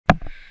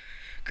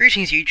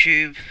Greetings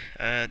YouTube,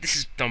 this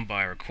is done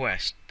by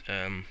request.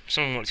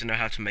 Someone wants to know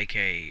how to make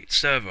a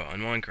server on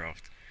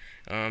Minecraft.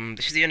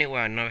 This is the only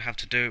way I know how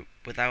to do it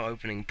without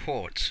opening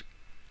ports,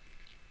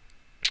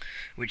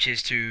 which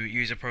is to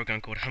use a program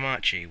called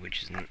Hamachi,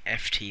 which is an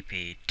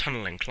FTP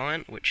tunneling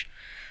client, which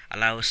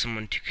allows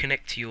someone to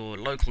connect to your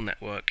local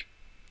network,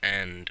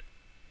 and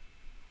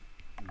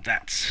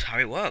that's how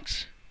it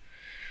works.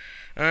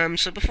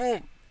 So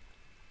before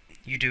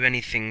you do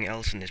anything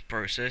else in this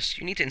process,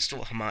 you need to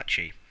install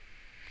Hamachi.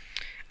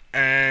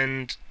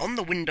 And on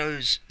the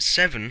Windows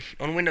 7,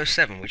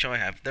 which I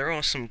have, there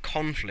are some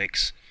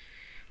conflicts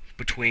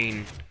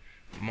between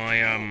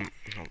my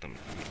hold on,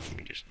 let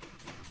me just.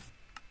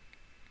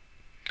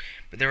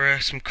 But there are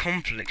some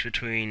conflicts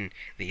between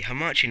the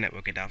Hamachi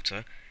network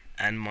adapter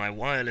and my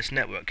wireless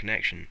network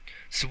connection.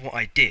 So what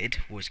I did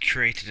was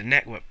created a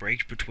network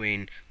bridge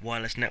between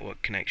wireless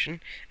network connection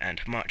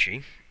and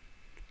Hamachi.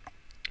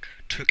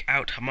 Took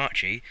out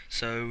Hamachi,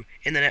 so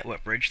in the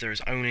network bridge there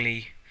is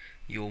only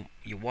your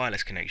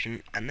wireless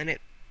connection, and then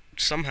it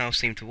somehow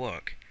seemed to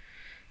work.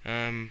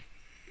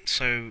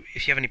 So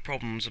if you have any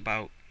problems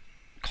about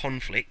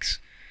conflicts,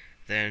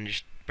 then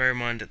just bear in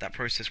mind that that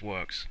process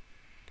works.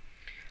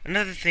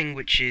 Another thing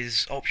which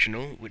is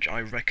optional, which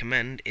I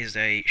recommend, is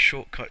a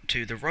shortcut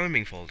to the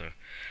roaming folder,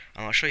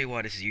 and I'll show you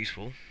why this is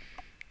useful.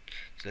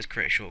 So let's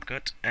create a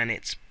shortcut, and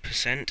it's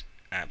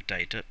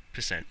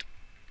 %appdata%,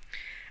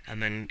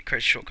 and then create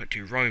a shortcut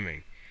to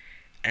roaming,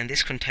 and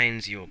this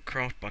contains your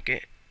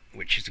CraftBukkit,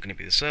 which is going to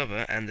be the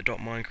server, and the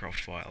 .minecraft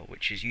file,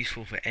 which is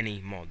useful for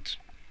any mods.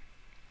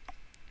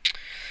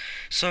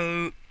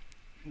 So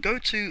go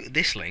to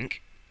this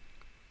link,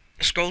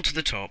 scroll to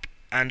the top,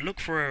 and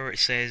look for where it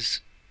says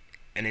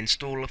an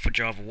installer for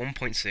Java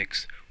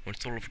 1.6 or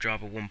installer for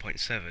Java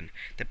 1.7.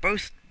 They're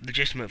both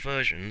legitimate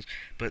versions,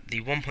 but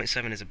the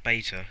 1.7 is a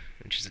beta,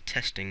 which is a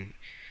testing,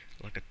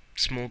 like a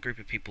small group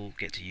of people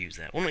get to use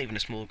that. Well, not even a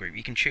small group.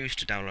 You can choose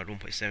to download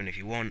 1.7 if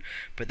you want,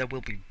 but there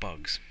will be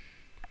bugs.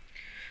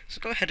 So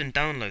go ahead and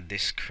download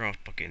this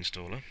CraftBukkit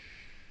installer.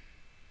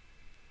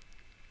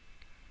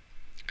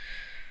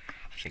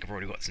 I think I've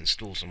already got this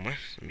installed somewhere.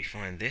 Let me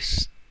find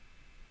this.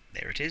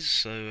 There it is.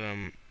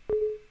 So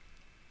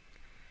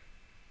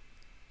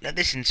let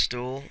this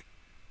install.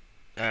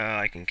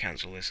 I can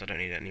cancel this. I don't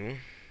need it anymore.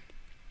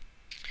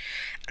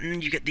 And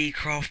then you get the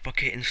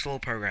CraftBukkit install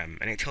program,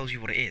 and it tells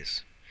you what it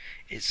is.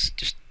 It's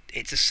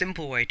a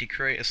simple way to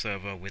create a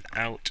server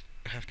without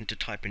having to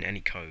type in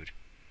any code.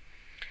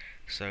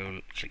 So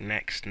click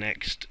next,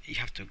 you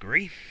have to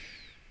agree.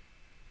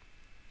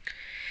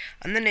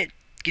 And then it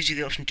gives you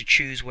the option to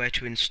choose where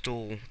to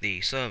install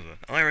the server.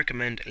 I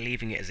recommend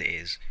leaving it as it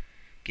is,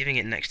 giving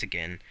it next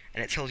again,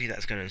 and it tells you that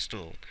it's going to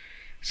install.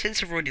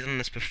 Since I've already done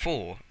this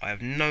before, I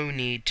have no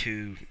need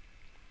to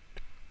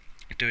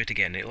do it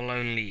again. It will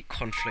only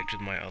conflict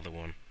with my other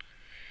one.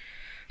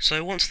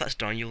 So once that's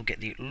done, you'll get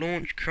the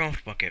launch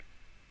CraftBukkit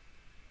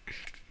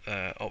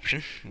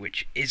option,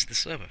 which is the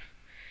server.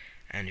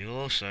 And you'll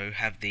also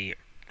have the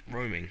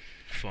roaming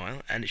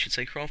file, and it should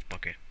say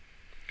CraftBukkit.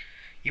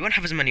 You won't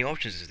have as many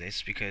options as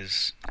this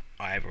because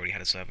I've already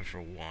had a server for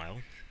a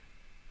while.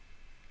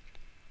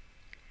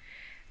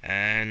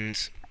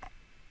 And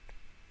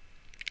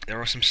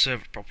there are some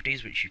server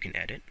properties which you can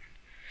edit.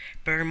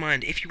 Bear in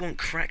mind, if you want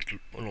cracked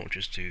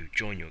launchers to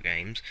join your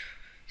games,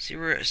 see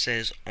where it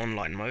says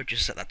online mode,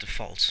 just set that to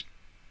false.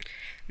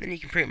 And then you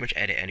can pretty much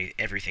edit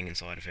everything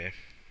inside of here.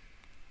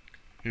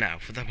 Now,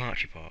 for the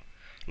Hamachi part.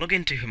 Log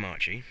into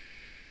Hamachi,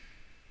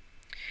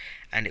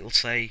 and it will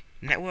say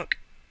network,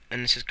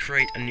 and it says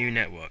create a new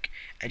network,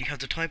 and you have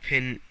to type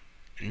in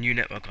a new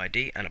network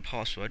ID and a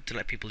password to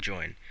let people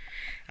join.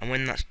 And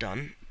when that's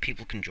done,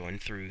 people can join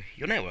through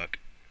your network.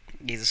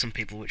 These are some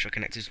people which are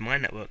connected to my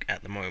network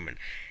at the moment.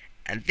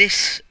 And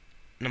this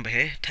number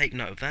here, take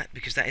note of that,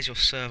 because that is your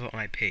server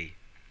IP.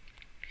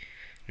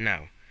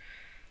 Now,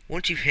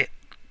 once you've hit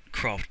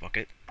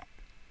CraftBukkit,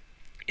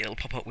 it'll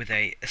pop up with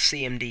a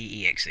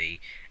CMD exe,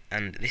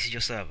 and this is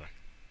your server.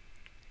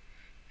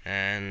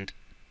 And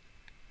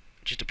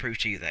just to prove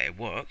to you that it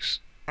works,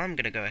 I'm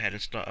going to go ahead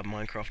and start up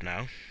Minecraft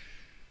now.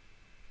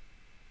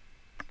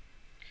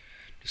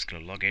 Just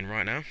going to log in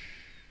right now.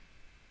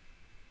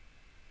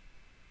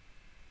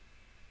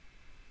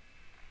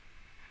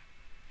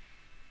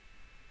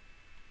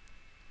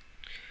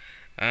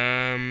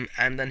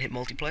 And then hit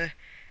multiplayer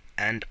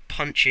and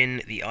punch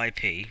in the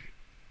IP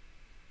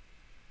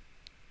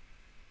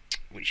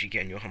which you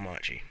get in your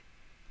Hamachi,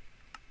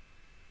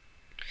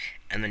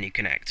 and then you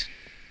connect.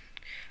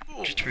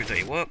 Just to prove that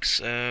it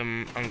works,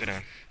 I'm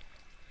gonna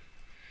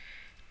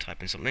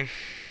type in something.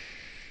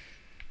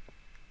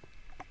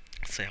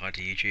 Say hi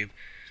to YouTube.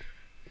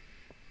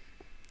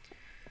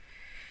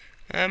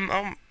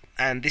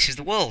 And this is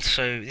the world.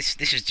 So this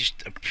is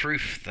just a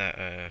proof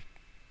that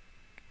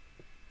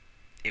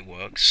it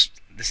works.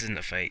 This isn't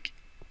a fake.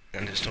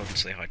 I'm just talking to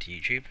say hi to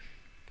YouTube.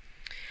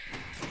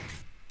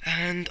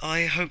 And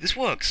I hope this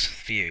works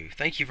for you.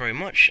 Thank you very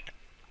much,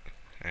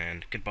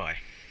 and goodbye.